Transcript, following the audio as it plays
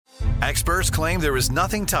Experts claim there is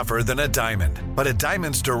nothing tougher than a diamond. But at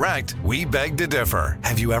Diamonds Direct, we beg to differ.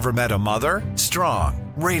 Have you ever met a mother?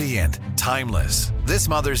 Strong, radiant, timeless. This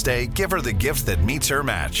Mother's Day, give her the gift that meets her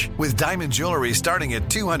match. With diamond jewelry starting at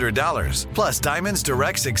 $200. Plus Diamonds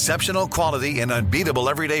Direct's exceptional quality and unbeatable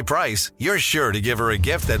everyday price, you're sure to give her a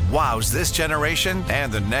gift that wows this generation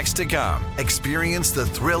and the next to come. Experience the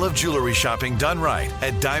thrill of jewelry shopping done right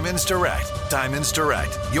at Diamonds Direct. Diamonds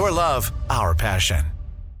Direct. Your love, our passion.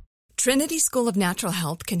 Trinity School of Natural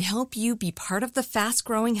Health can help you be part of the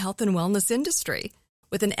fast-growing health and wellness industry.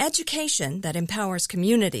 With an education that empowers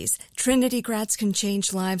communities, Trinity grads can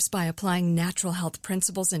change lives by applying natural health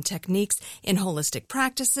principles and techniques in holistic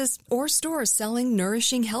practices or stores selling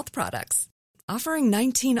nourishing health products. Offering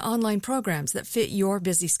 19 online programs that fit your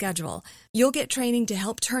busy schedule, you'll get training to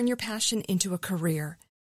help turn your passion into a career.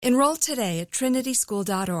 Enroll today at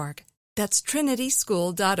trinityschool.org. That's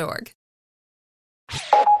trinityschool.org.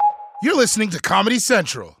 You're listening to Comedy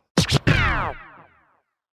Central. From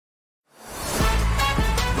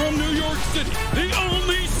New York City, the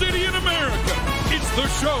only city in America, it's the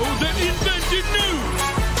show that invented news.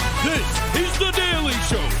 This is The Daily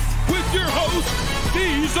Show with your host,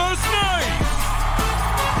 Desus Nice.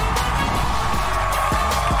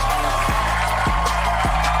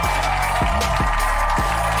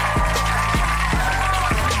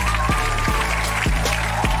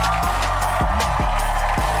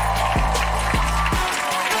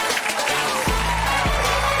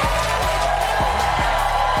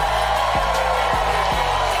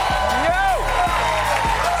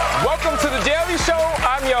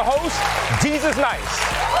 Your host, Desus Nice,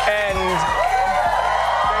 and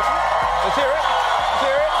let's hear it. Let's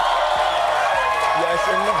hear it. Yes,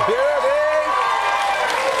 in the building.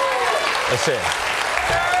 Let's see.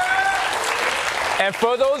 And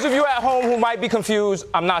for those of you at home who might be confused,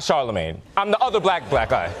 I'm not Charlemagne. I'm the other black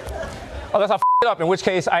guy. Unless I f*** it up, in which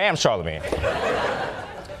case I am Charlemagne.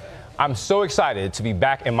 I'm so excited to be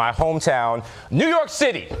back in my hometown, New York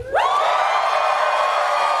City.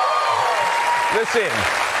 Listen,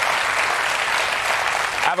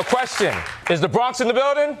 I have a question. Is the Bronx in the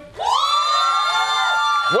building?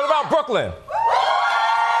 What about Brooklyn?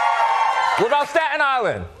 What about Staten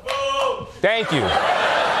Island? Thank you.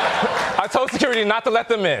 I told security not to let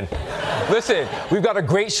them in. Listen, we've got a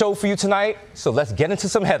great show for you tonight, so let's get into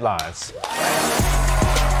some headlines.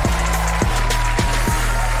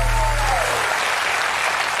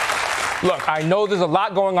 Look, I know there's a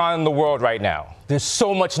lot going on in the world right now. There's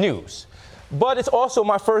so much news. But it's also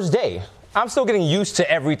my first day. I'm still getting used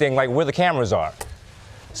to everything, like where the cameras are.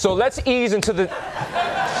 So let's ease into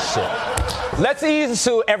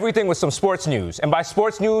everything with some sports news. And by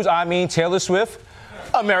sports news, I mean Taylor Swift,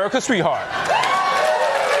 America's sweetheart.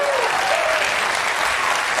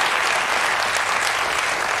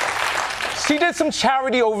 She did some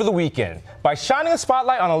charity over the weekend by shining a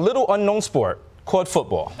spotlight on a little unknown sport called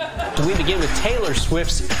football. Do we begin with Taylor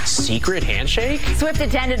Swift's secret handshake? Swift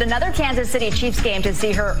attended another Kansas City Chiefs game to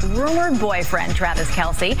see her rumored boyfriend, Travis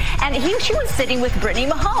Kelce, and she was sitting with Brittany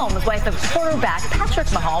Mahomes, wife of quarterback Patrick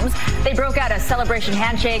Mahomes. They broke out a celebration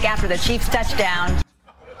handshake after the Chiefs touchdown.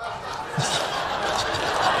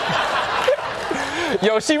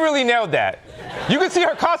 Yo, she really nailed that. You can see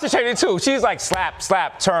her concentrated too. She's like slap,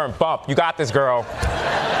 slap, turn, bump. You got this, girl.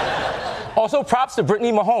 Also, props to Brittany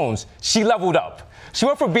Mahomes. She leveled up. She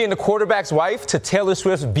went from being the quarterback's wife to Taylor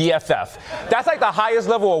Swift's BFF. That's like the highest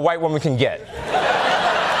level a white woman can get.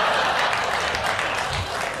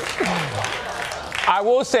 I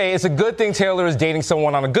will say it's a good thing Taylor is dating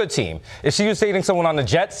someone on a good team. If she was dating someone on the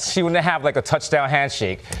Jets, she wouldn't have like a touchdown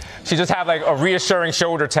handshake. She'd just have like a reassuring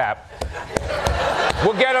shoulder tap.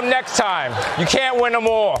 We'll get them next time. You can't win them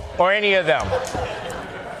all, or any of them.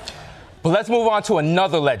 But let's move on to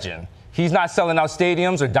another legend. He's not selling out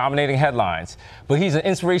stadiums or dominating headlines, but he's an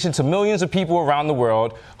inspiration to millions of people around the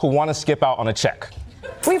world who want to skip out on a check.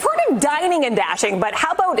 We've heard of dining and dashing, but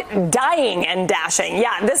how about dying and dashing?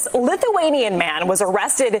 Yeah, this Lithuanian man was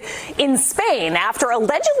arrested in Spain after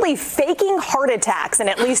allegedly faking heart attacks in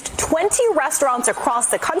at least 20 restaurants across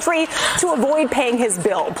the country to avoid paying his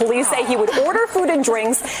bill. Police say he would order food and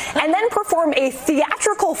drinks and then perform a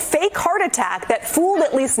theatrical fake heart attack that fooled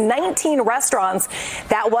at least 19 restaurants.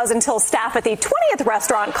 That was until staff at the 20th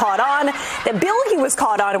restaurant caught on. The bill he was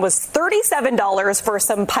caught on was $37 for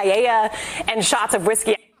some paella and shots of whiskey.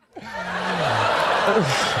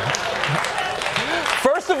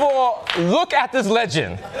 First of all, look at this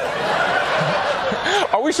legend.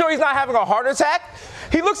 Are we sure he's not having a heart attack?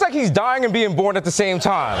 He looks like he's dying and being born at the same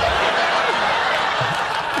time.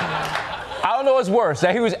 I don't know what's worse,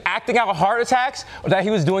 that he was acting out heart attacks or that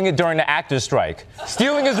he was doing it during the actors' strike.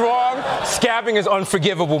 Stealing is wrong, scabbing is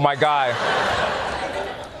unforgivable, my guy.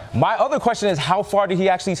 My other question is, how far did he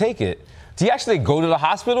actually take it? Did he actually go to the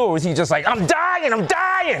hospital, or was he just like, I'm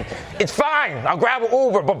dying, it's fine, I'll grab an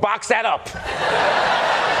Uber, but box that up.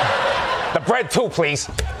 The bread too, please.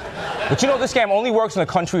 But you know, this scam only works in a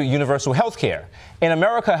country with universal health care. In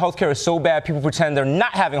America, health care is so bad, people pretend they're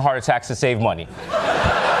not having heart attacks to save money.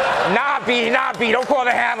 Nah, B, don't call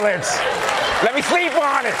the ambulance. Let me sleep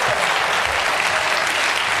on it.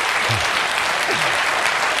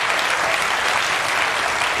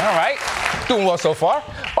 All right, doing well so far.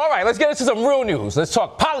 All right, let's get into some real news. Let's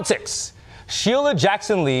talk politics. Sheila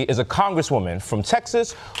Jackson Lee is a congresswoman from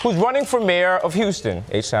Texas who's running for mayor of Houston,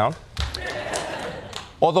 H-Town.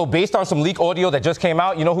 Although based on some leaked audio that just came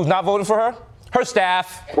out, you know who's not voting for her? Her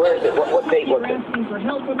staff. Where is it? What date was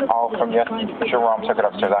it? All from you. Jerome took it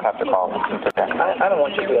upstairs. I have to call him. I don't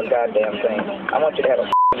want you to do a goddamn thing. I want you to have a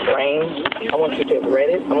brain. I want you to have read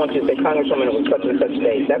it. I want you to say, Congresswoman, it was such and such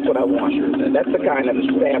date. That's what I want. That's the kind of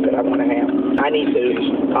staff that I want to have. I need to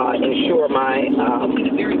ensure my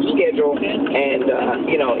schedule. And,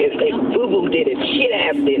 if Boo-Boo did it,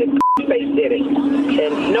 shit-ass did it, face did it.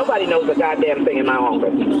 And nobody knows a goddamn thing in my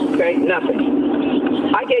office. Okay? Nothing.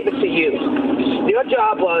 I gave it to you. Your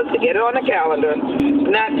job was to get it on the calendar,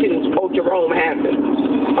 not to, Jerome has it.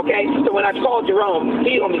 Okay? So when I called Jerome,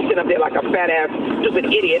 he's going to be sitting up there like a fat-ass, stupid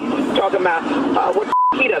idiot talking about what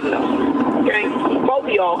he doesn't know. Okay? Both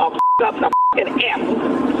of y'all are up the f***ing F.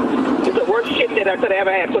 It's the worst shit that I could have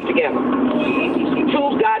ever had put together.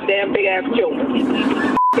 Two goddamn big-ass children.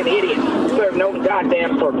 F***ing idiots. Serve no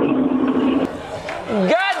goddamn purpose.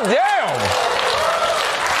 Goddamn!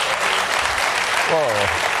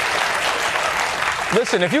 Whoa.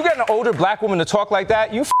 Listen, if you get an older black woman to talk like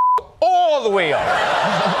that, you all the way up.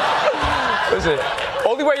 Listen,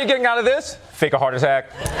 only way you're getting out of this, fake a heart attack.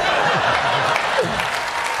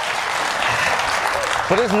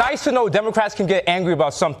 But it's nice to know Democrats can get angry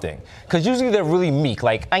about something, because usually they're really meek,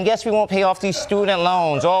 like, I guess we won't pay off these student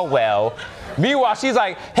loans, oh well. Meanwhile, she's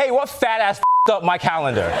like, hey, what fat ass up my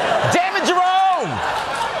calendar? Damn it, Jerome!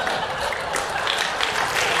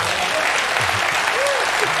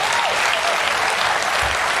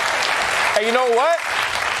 And you know what?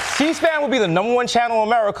 C-SPAN would be the #1 channel in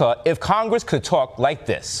America if Congress could talk like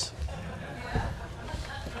this.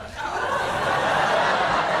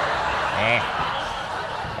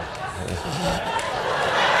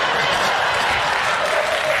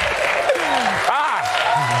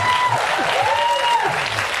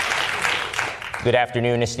 Good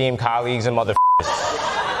afternoon, esteemed colleagues and mother.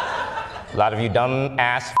 A lot of you dumb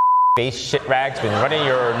ass face shit rags been running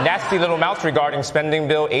your nasty little mouths regarding spending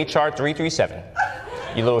bill HR 337.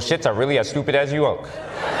 You little shits are really as stupid as you look.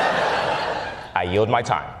 I yield my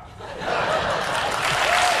time.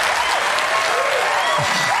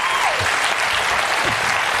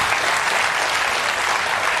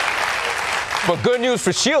 But good news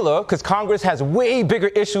for Sheila, because Congress has way bigger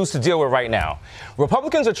issues to deal with right now.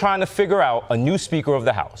 Republicans are trying to figure out a new Speaker of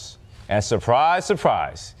the House. And surprise,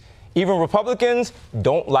 surprise, even Republicans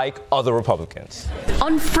don't like other Republicans.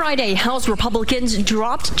 On Friday, House Republicans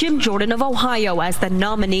dropped Jim Jordan of Ohio as the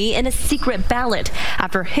nominee in a secret ballot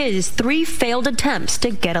after his 3 failed attempts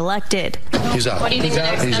to get elected. He's out. What do you think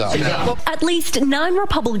He's out. At least 9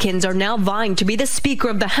 Republicans are now vying to be the Speaker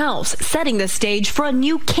of the House, setting the stage for a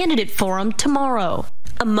new candidate forum tomorrow.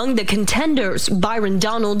 Among the contenders, Byron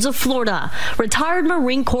Donalds of Florida, retired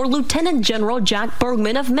Marine Corps Lieutenant General Jack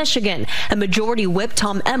Bergman of Michigan, and Majority Whip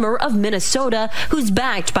Tom Emmer of Minnesota, who's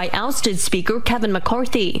backed by ousted Speaker Kevin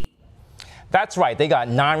McCarthy. That's right, they got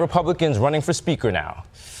 9 Republicans running for Speaker now.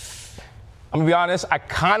 I'm gonna be honest, I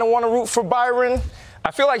kind of want to root for Byron.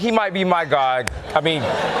 I feel like he might be my guy. I mean,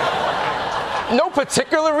 no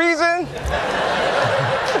particular reason.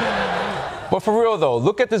 But for real, though,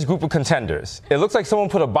 look at this group of contenders. It looks like someone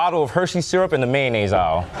put a bottle of Hershey syrup in the mayonnaise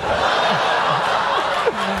aisle.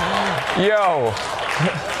 Yo.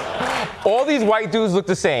 All these white dudes look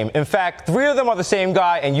the same. In fact, 3 of them are the same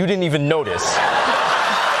guy, and you didn't even notice.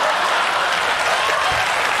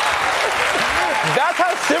 That's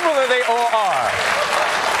how similar they all are.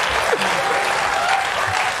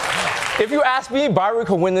 If you ask me, Byron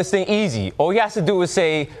could win this thing easy. All he has to do is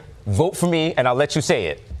say, vote for me, and I'll let you say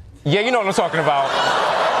it. Yeah, you know what I'm talking about.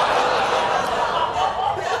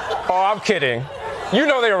 Oh, I'm kidding. You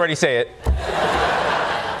know they already say it.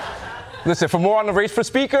 Listen, for more on the race for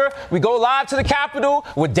Speaker, we go live to the Capitol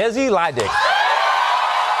with Desi Lydick.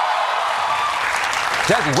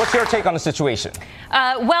 Desi, what's your take on the situation?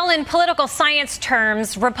 Well, in political science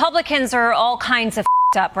terms, Republicans are all kinds of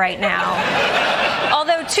up right now.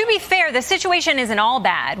 Although, to be fair, the situation isn't all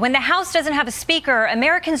bad. When the House doesn't have a speaker,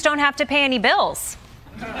 Americans don't have to pay any bills.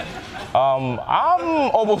 I'm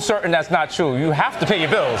almost certain that's not true. You have to pay your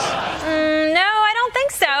bills. No, I don't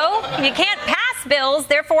think so. You can't pass bills,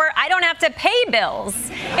 therefore I don't have to pay bills.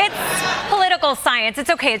 It's political science. It's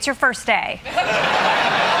okay. It's your first day.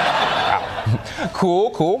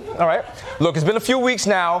 Cool. All right. Look, it's been a few weeks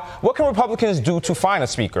now. What can Republicans do to find a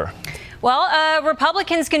speaker? Well,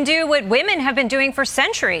 Republicans can do what women have been doing for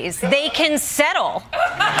centuries. They can settle.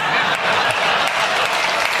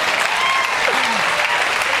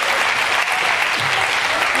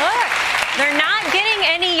 They're not getting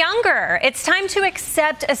any younger. It's time to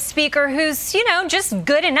accept a speaker who's, just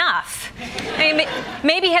good enough. I mean,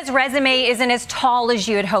 maybe his resume isn't as tall as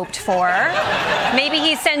you had hoped for. Maybe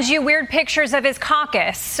he sends you weird pictures of his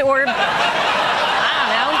caucus. Or, I don't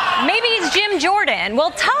know, maybe he's Jim Jordan.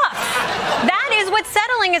 Well, tough. That is what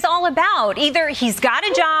settling is all about. Either he's got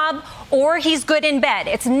a job or he's good in bed.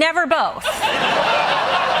 It's never both.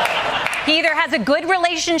 He either has a good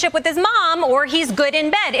relationship with his mom or he's good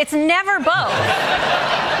in bed. It's never both.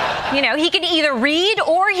 He can either read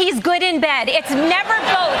or he's good in bed. It's never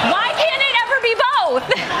both. Why can't it ever be both?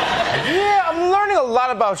 Yeah, I'm learning a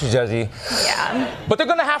lot about you, Jesse. Yeah. But they're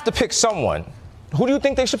going to have to pick someone. Who do you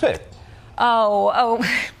think they should pick? Oh,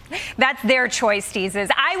 that's their choice,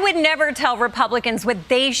 Desus. I would never tell Republicans what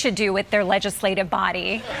they should do with their legislative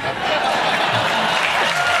body.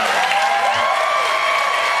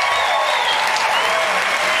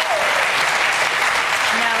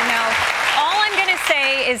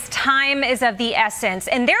 Is time is of the essence,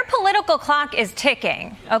 and their political clock is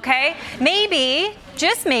ticking, okay? Maybe,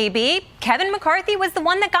 just maybe, Kevin McCarthy was the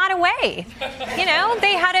one that got away.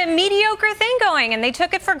 They had a mediocre thing going, and they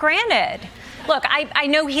took it for granted. Look, I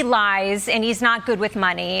know he lies, and he's not good with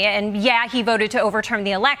money, and yeah, he voted to overturn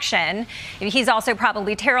the election. He's also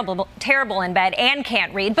probably terrible in bed and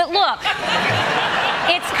can't read. But look,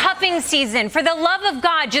 it's cuffing season. For the love of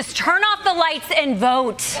God, just turn off the lights and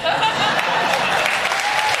vote.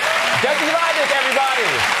 Jesse Lydic, everybody.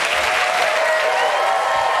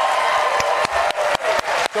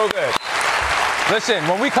 So good. Listen,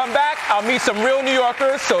 when we come back, I'll meet some real New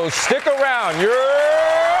Yorkers, so stick around.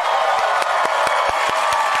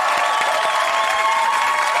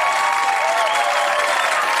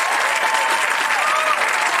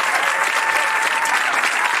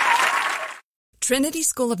 Trinity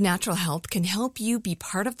School of Natural Health can help you be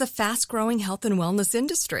part of the fast-growing health and wellness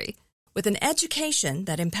industry. With an education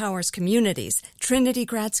that empowers communities, Trinity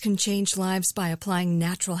grads can change lives by applying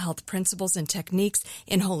natural health principles and techniques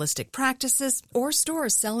in holistic practices or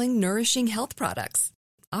stores selling nourishing health products.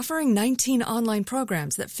 Offering 19 online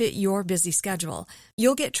programs that fit your busy schedule,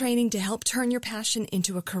 you'll get training to help turn your passion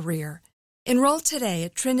into a career. Enroll today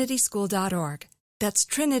at trinityschool.org. That's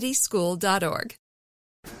trinityschool.org.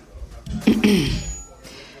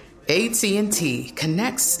 AT&T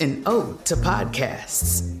connects an ode to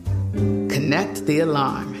podcasts. Connect the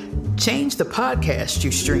alarm. Change the podcast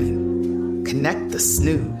you stream. Connect the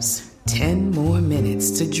snooze. 10 more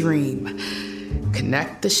minutes to dream.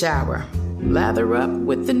 Connect the shower. Lather up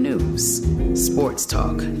with the news. Sports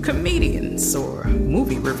talk, comedians, or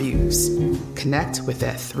movie reviews. Connect with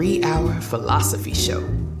that 3-hour philosophy show.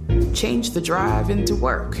 Change the drive into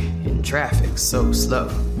work in traffic so slow.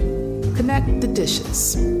 Connect the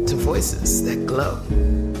dishes to voices that glow.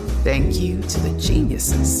 Thank you to the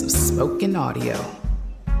geniuses of spoken audio.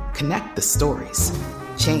 Connect the stories.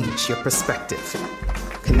 Change your perspective.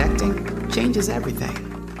 Connecting changes everything.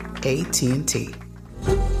 AT&T.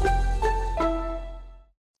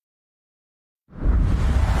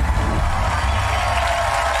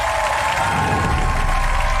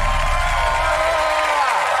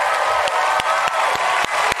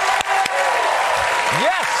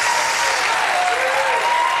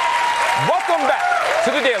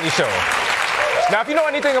 Show. Now, if you know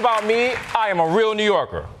anything about me, I am a real New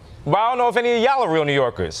Yorker. But I don't know if any of y'all are real New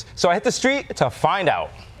Yorkers. So I hit the street to find out.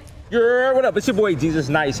 What up? It's your boy, Desus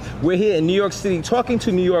Nice. We're here in New York City talking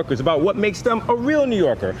to New Yorkers about what makes them a real New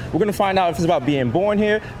Yorker. We're going to find out if it's about being born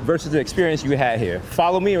here versus the experience you had here.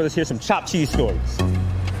 Follow me or let's hear some chopped cheese stories.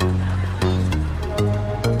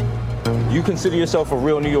 You consider yourself a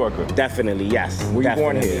real New Yorker? Definitely, yes. Were you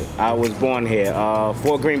born here? I was born here.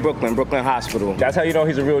 Fort Greene, Brooklyn Hospital. That's how you know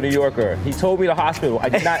he's a real New Yorker. He told me the hospital. I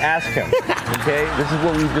did not ask him. Okay? This is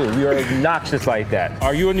what we do. We are obnoxious like that.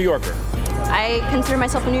 Are you a New Yorker? I consider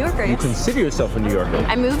myself a New Yorker. You consider yourself a New Yorker?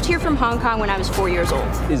 I moved here from Hong Kong when I was 4 years old.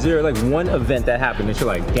 Is there like one event that happened and you're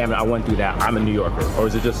like, damn it, I went through that, I'm a New Yorker? Or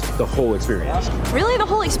is it just the whole experience? Really, the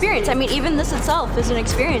whole experience. I mean, even this itself is an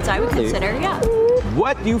experience I would consider, yeah.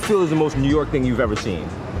 What do you feel is the most New York thing you've ever seen?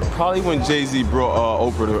 Probably when Jay-Z brought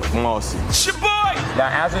Oprah to Marcy. Shaboy! Now,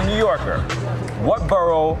 as a New Yorker, what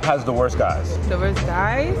borough has the worst guys? The worst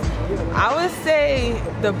guys? I would say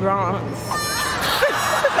the Bronx.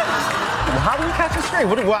 How do you catch a stray?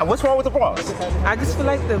 What's wrong with the Bronx? I just feel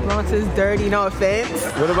like the Bronx is dirty, no offense.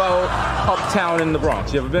 What about uptown in the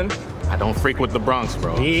Bronx? You ever been? I don't freak with the Bronx,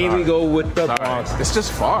 bro. Here we go with the Bronx. It's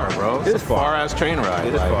just far, bro. It's a far-ass train ride.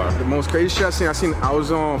 It is far. The most crazy shit I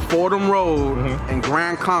was on Fordham Road in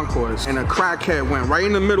Grand Concourse, and a crackhead went right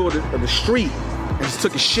in the middle of the street and just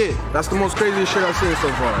took a shit. That's the most craziest shit I've seen so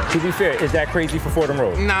far. To be fair, is that crazy for Fordham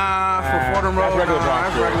Road? Nah, for Fordham Road,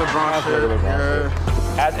 that's regular Bronx shit.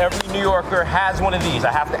 As every New Yorker has one of these,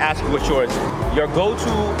 I have to ask you what's yours. Your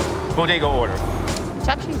go-to bodega order.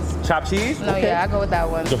 Chopped cheese. Chopped cheese? No, okay. Yeah, I go with that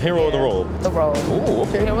one. The hero or the roll? The roll. Ooh,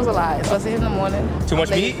 okay. It was a lot, especially in the morning. Too much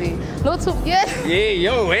meat? No, yeah. Yeah,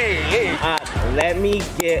 yo, hey. Let me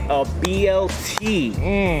get a BLT.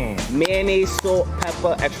 Mayonnaise, salt,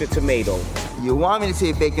 pepper, extra tomato. You want me to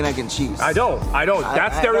say bacon, egg, and cheese? I don't.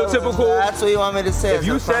 That's stereotypical. That's what you want me to say. If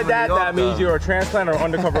you said that, that means you're a transplant or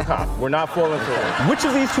undercover cop. We're not falling for it. Which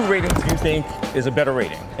of these two ratings do you think is a better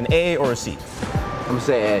rating? An A or a C? I'm gonna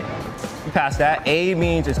say A. You pass that. A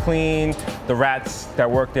means it's clean, the rats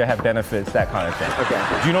that work there have benefits, that kind of thing. Okay.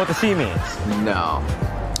 Do you know what the C means? No.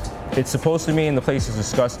 It's supposed to mean the place is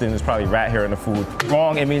disgusting, there's probably rat hair in the food.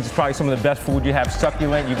 Wrong, it means it's probably some of the best food you have,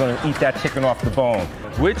 succulent, you're gonna eat that chicken off the bone.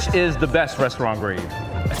 Which is the best restaurant grade?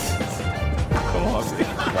 Come on, C.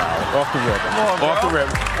 Wow, off the rip. Come on, bro. Off the rip.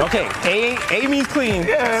 Okay, A means clean,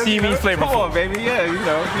 yeah, C means flavorful. Come on, baby, yeah, you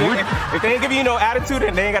know. If they ain't giving you no attitude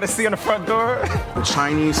and they ain't got a C on the front door. The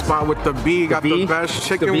Chinese spot with the B got the best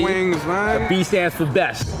chicken wings, man. The B stands for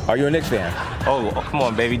best. Are you a Knicks fan? Oh, come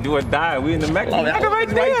on, baby, do or die. We in the Mecca. Right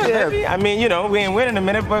there, baby. I mean, you know, we ain't winning in a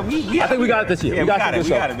minute, but I think we got it this year. Yeah, we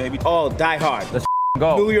got it, baby. Oh, die hard. Let's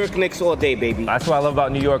go. New York Knicks all day, baby. That's what I love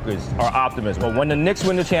about New Yorkers, our optimism. But when the Knicks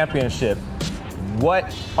win the championship,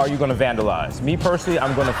 what are you going to vandalize? Me personally,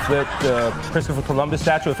 I'm going to flip the Christopher Columbus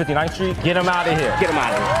statue at 59th Street. Get him out of here. Get him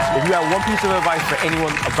out of here. If you had one piece of advice for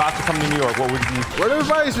anyone about to come to New York, what would you? What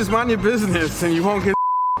advice? Just mind your business and you won't get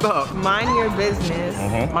up. Mind your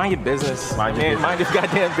business. Mind your business. Mind your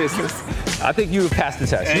goddamn business. I think you passed the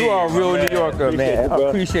test. You are a real New Yorker, man. I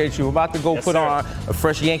appreciate you. We're about to go put on a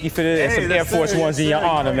fresh Yankee fitted and some Air Force Ones in your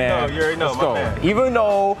honor, man. You already know, Let's go. Even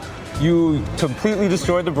though you completely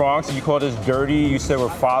destroyed the Bronx and you called us dirty, you said we're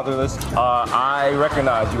fatherless, I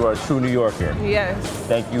recognize you are a true New Yorker. Yes.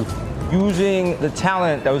 Thank you. Using the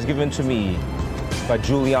talent that was given to me by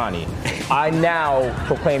Giuliani, I now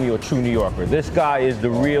proclaim you a true New Yorker. This guy is the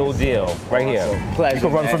real deal, right here. Pleasure, you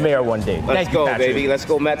can run for mayor one day. Let's Thank go, you, Patrick. baby. Let's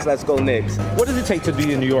go Mets. Let's go Knicks. What does it take to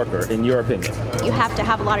be a New Yorker, in your opinion? You have to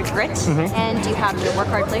have a lot of grit, and you have to work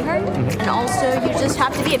hard, play hard, and also you just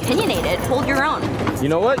have to be opinionated, hold your own. You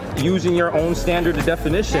know what? Using your own standard of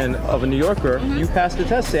definition of a New Yorker, you passed the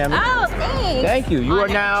test, Sammy. Oh, thanks. Thank you. You are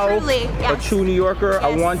now a true New Yorker. Yes.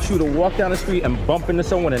 I want you to walk down the street and bump into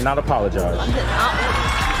someone and not apologize.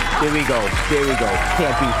 Here we go. Here we go.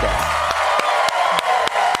 Can't beat that.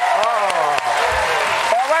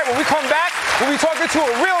 All right, when we come back, we'll be talking to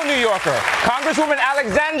a real New Yorker. Congresswoman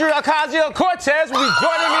Alexandria Ocasio-Cortez will be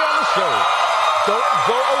joining me on the show. Don't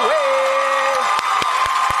go away.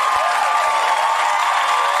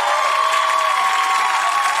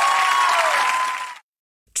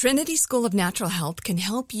 Trinity School of Natural Health can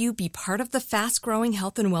help you be part of the fast-growing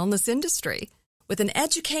health and wellness industry. With an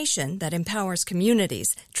education that empowers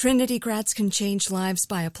communities, Trinity grads can change lives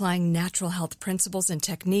by applying natural health principles and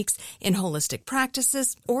techniques in holistic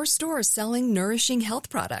practices or stores selling nourishing health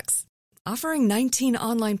products. Offering 19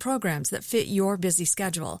 online programs that fit your busy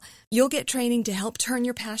schedule, you'll get training to help turn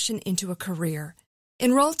your passion into a career.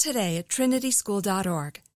 Enroll today at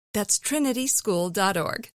trinityschool.org. That's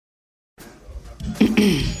trinityschool.org.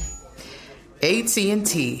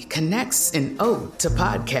 AT&T connects an ode to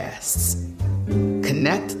podcasts.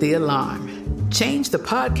 Connect the alarm. Change the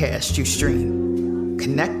podcast you stream.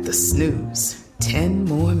 Connect the snooze. 10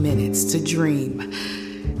 more minutes to dream.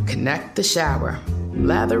 Connect the shower.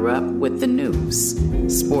 Lather up with the news.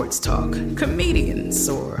 Sports talk, comedians,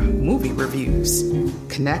 or movie reviews.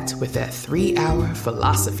 Connect with that 3-hour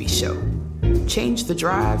philosophy show. Change the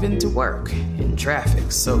drive into work in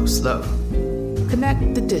traffic so slow.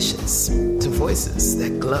 Connect the dishes to voices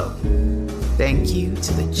that glow. Thank you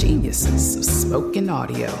to the geniuses of spoken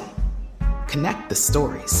audio. Connect the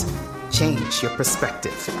stories. Change your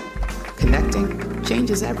perspective. Connecting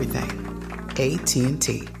changes everything.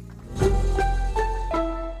 AT&T.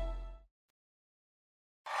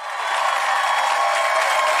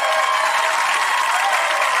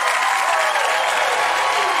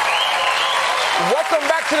 Welcome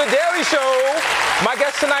back to The Daily Show. My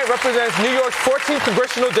guest tonight represents New York's 14th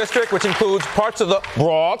Congressional District, which includes parts of the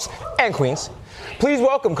Bronx and Queens. Please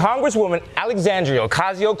welcome Congresswoman Alexandria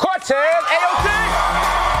Ocasio-Cortez, AOC.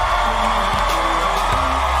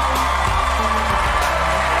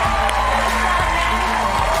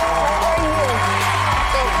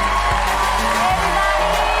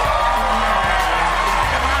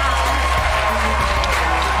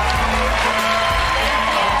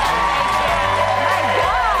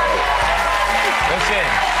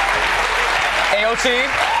 AOC,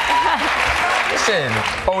 listen,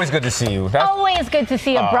 always good to see you. Always good to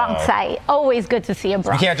see a Bronxite. Always good to see a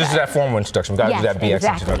Bronxite. You can't just do that formal introduction. We got to do that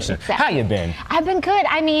BX introduction. Exactly. How you been? I've been good.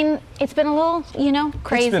 I mean, it's been a little,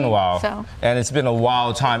 crazy. It's been a while. So. And it's been a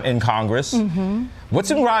wild time in Congress. Mm-hmm. What's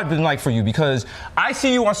the ride been like for you? Because I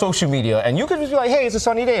see you on social media, and you could just be like, hey, it's a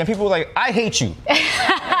sunny day. And people are like, I hate you.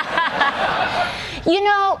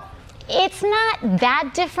 It's not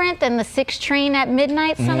that different than the 6 train at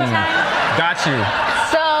midnight sometimes. Got you.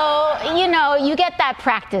 So, you get that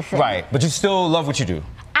practice in. Right, but you still love what you do.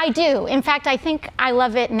 I do. In fact, I think I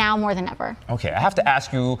love it now more than ever. Okay, I have to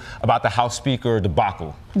ask you about the House Speaker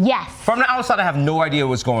debacle. Yes. From the outside, I have no idea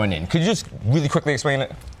what's going in. Could you just really quickly explain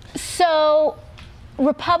it? So,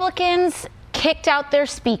 Republicans kicked out their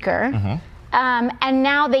speaker. Mm-hmm. And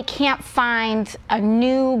now they can't find a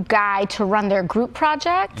new guy to run their group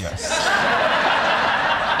project. Yes.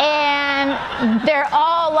 And they're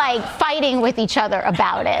all fighting with each other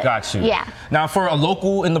about it. Got you. Yeah. Now, for a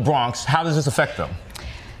local in the Bronx, how does this affect them?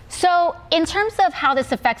 So, in terms of how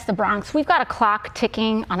this affects the Bronx, we've got a clock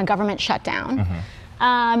ticking on a government shutdown.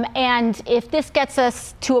 Mm-hmm. And if this gets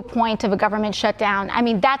us to a point of a government shutdown, I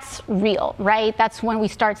mean, that's real, right? That's when we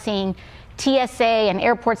start seeing TSA and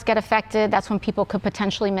airports get affected. That's when people could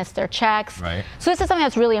potentially miss their checks. Right. So this is something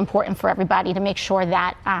that's really important for everybody to make sure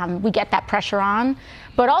that we get that pressure on.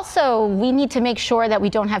 But also, we need to make sure that we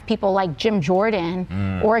don't have people like Jim Jordan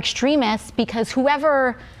or extremists, because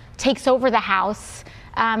whoever takes over the House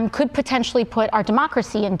could potentially put our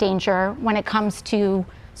democracy in danger when it comes to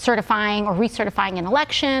certifying or recertifying an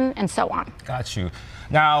election and so on. Got you.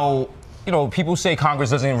 Now, people say Congress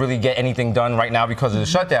doesn't really get anything done right now because of the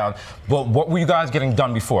shutdown, but what were you guys getting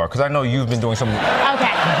done before? Because I know you've been doing some...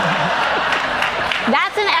 Okay.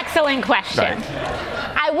 That's an excellent question. Right.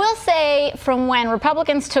 I will say from when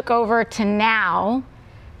Republicans took over to now,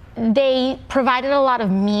 they provided a lot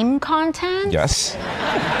of meme content. Yes.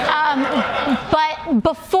 But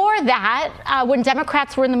before that, when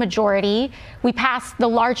Democrats were in the majority, we passed the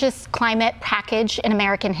largest climate package in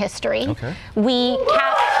American history. Okay. We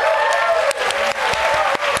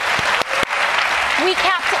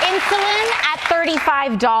capped insulin at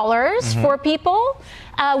 $35 for people.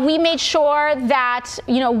 We made sure that,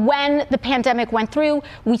 when the pandemic went through,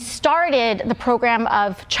 we started the program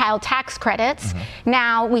of child tax credits. Mm-hmm.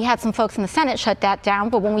 Now, we had some folks in the Senate shut that down,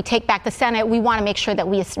 but when we take back the Senate, we want to make sure that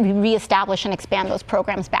we reestablish and expand those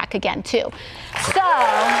programs back again, too. So,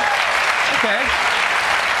 okay.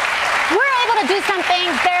 We're able to do some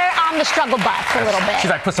things. They're on the struggle bus a little bit.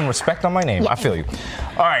 She's like, put some respect on my name. Yeah. I feel you.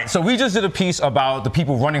 All right, so we just did a piece about the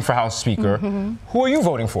people running for House Speaker. Mm-hmm. Who are you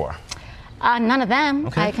voting for? None of them,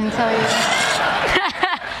 okay. I can tell you.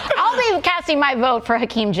 I'll be casting my vote for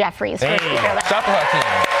Hakeem Jeffries. Hey, stop for Hakeem.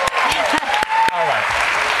 All right.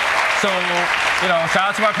 So, shout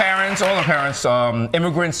out to my parents, all the parents.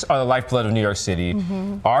 Immigrants are the lifeblood of New York City.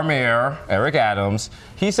 Mm-hmm. Our mayor, Eric Adams,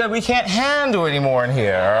 he said we can't handle anymore in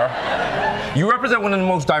here. You represent one of the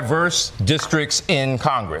most diverse districts in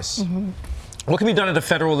Congress. Mm-hmm. What can be done at the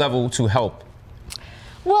federal level to help?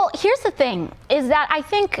 Well, here's the thing, is that I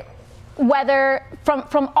think whether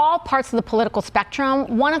from all parts of the political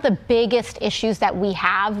spectrum, one of the biggest issues that we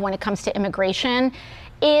have when it comes to immigration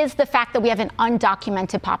is the fact that we have an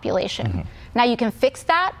undocumented population. Mm-hmm. Now, you can fix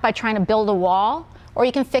that by trying to build a wall, or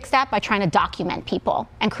you can fix that by trying to document people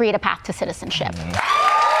and create a path to citizenship. Mm-hmm.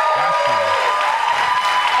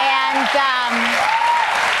 And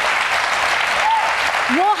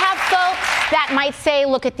we'll have folks that might say,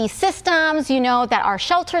 look at these systems, that our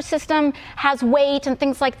shelter system has weight and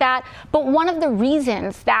things like that. But one of the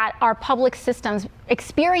reasons that our public systems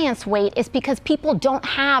experience weight is because people don't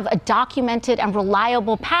have a documented and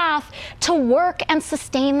reliable path to work and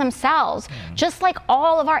sustain themselves, just like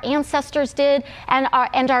all of our ancestors did, and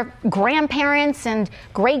our grandparents and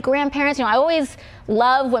great-grandparents. I always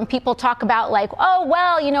love when people talk about like, oh,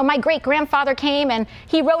 well, my great-grandfather came and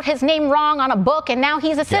he wrote his name wrong on a book and now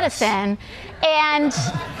he's a citizen. And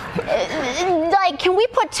like, can we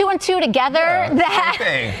put two and two together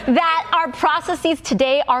that our processes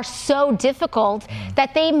today are so difficult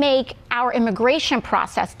that they make our immigration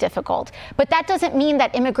process difficult? But that doesn't mean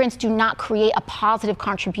that immigrants do not create a positive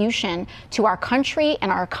contribution to our country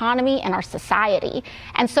and our economy and our society.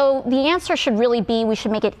 And so the answer should really be, we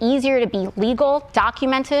should make it easier to be legal,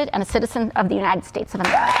 documented, and a citizen of the United States of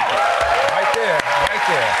America. Right there.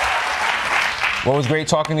 Well, it was great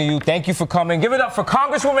talking to you. Thank you for coming. Give it up for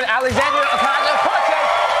Congresswoman Alexandria Ocasio-Cortez,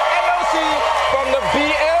 AOC from the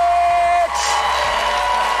BX.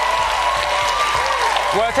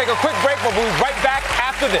 We're going to take a quick break, but we'll be right back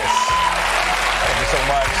after this. Thank you so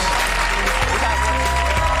much.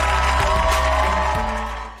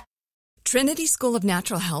 Trinity School of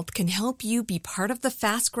Natural Health can help you be part of the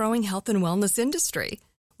fast-growing health and wellness industry.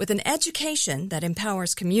 With an education that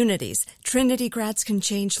empowers communities, Trinity grads can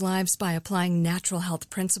change lives by applying natural health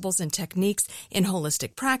principles and techniques in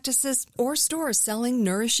holistic practices or stores selling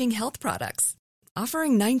nourishing health products.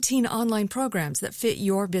 Offering 19 online programs that fit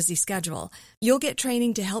your busy schedule, you'll get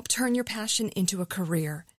training to help turn your passion into a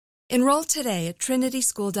career. Enroll today at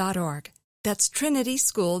trinityschool.org. That's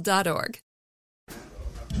trinityschool.org.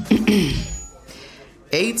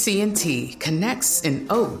 AT&T connects an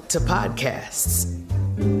ode to podcasts.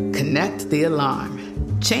 Connect the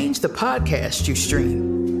alarm. Change the podcast you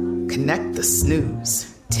stream. Connect the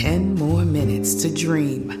snooze. 10 more minutes to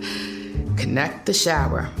dream. Connect the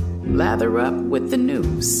shower. Lather up with the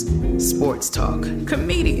news. Sports talk,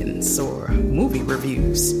 comedians, or movie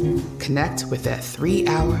reviews. Connect with that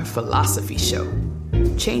 3-hour philosophy show.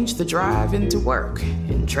 Change the drive into work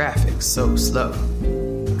in traffic so slow.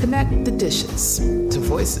 Connect the dishes to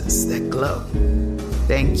voices that glow.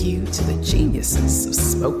 Thank you to the geniuses of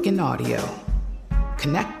spoken audio.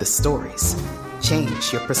 Connect the stories.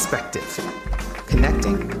 Change your perspective.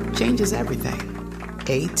 Connecting changes everything.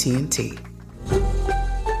 AT&T.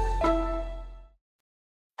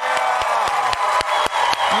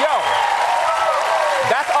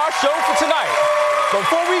 That's our show for tonight.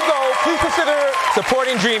 Before we go, please consider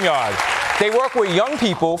supporting DreamYard. They work with young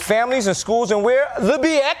people, families, and schools, and we're the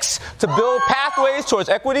BX to build pathways towards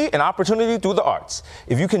equity and opportunity through the arts.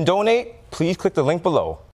 If you can donate, please click the link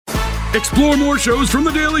below. Explore more shows from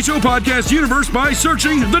The Daily Show podcast universe by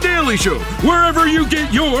searching The Daily Show wherever you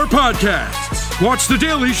get your podcasts. Watch The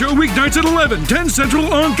Daily Show weeknights at 11, 10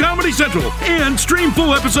 Central on Comedy Central, and stream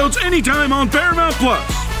full episodes anytime on Paramount+.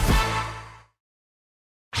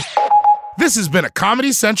 This has been a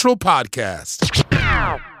Comedy Central podcast.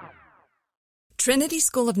 Trinity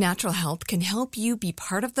School of Natural Health can help you be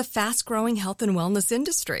part of the fast-growing health and wellness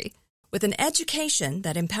industry. With an education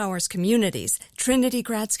that empowers communities, Trinity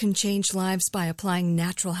grads can change lives by applying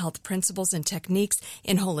natural health principles and techniques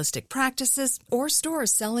in holistic practices or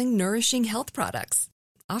stores selling nourishing health products.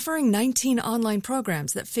 Offering 19 online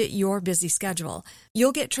programs that fit your busy schedule,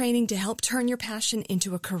 you'll get training to help turn your passion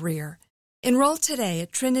into a career. Enroll today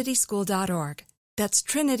at trinityschool.org. That's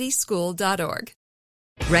trinityschool.org.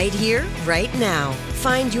 Right here, right now.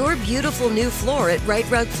 Find your beautiful new floor at Right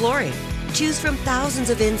Rug Flooring. Choose from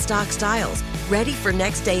thousands of in-stock styles, ready for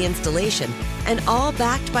next day installation, and all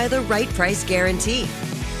backed by the right price guarantee.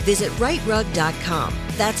 Visit rightrug.com.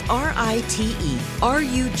 That's RITERUG.com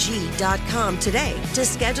today to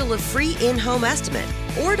schedule a free in-home estimate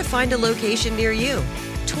or to find a location near you.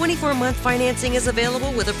 24-month financing is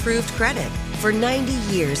available with approved credit. For 90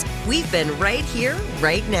 years, we've been right here,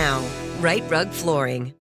 right now. Right Rug Flooring.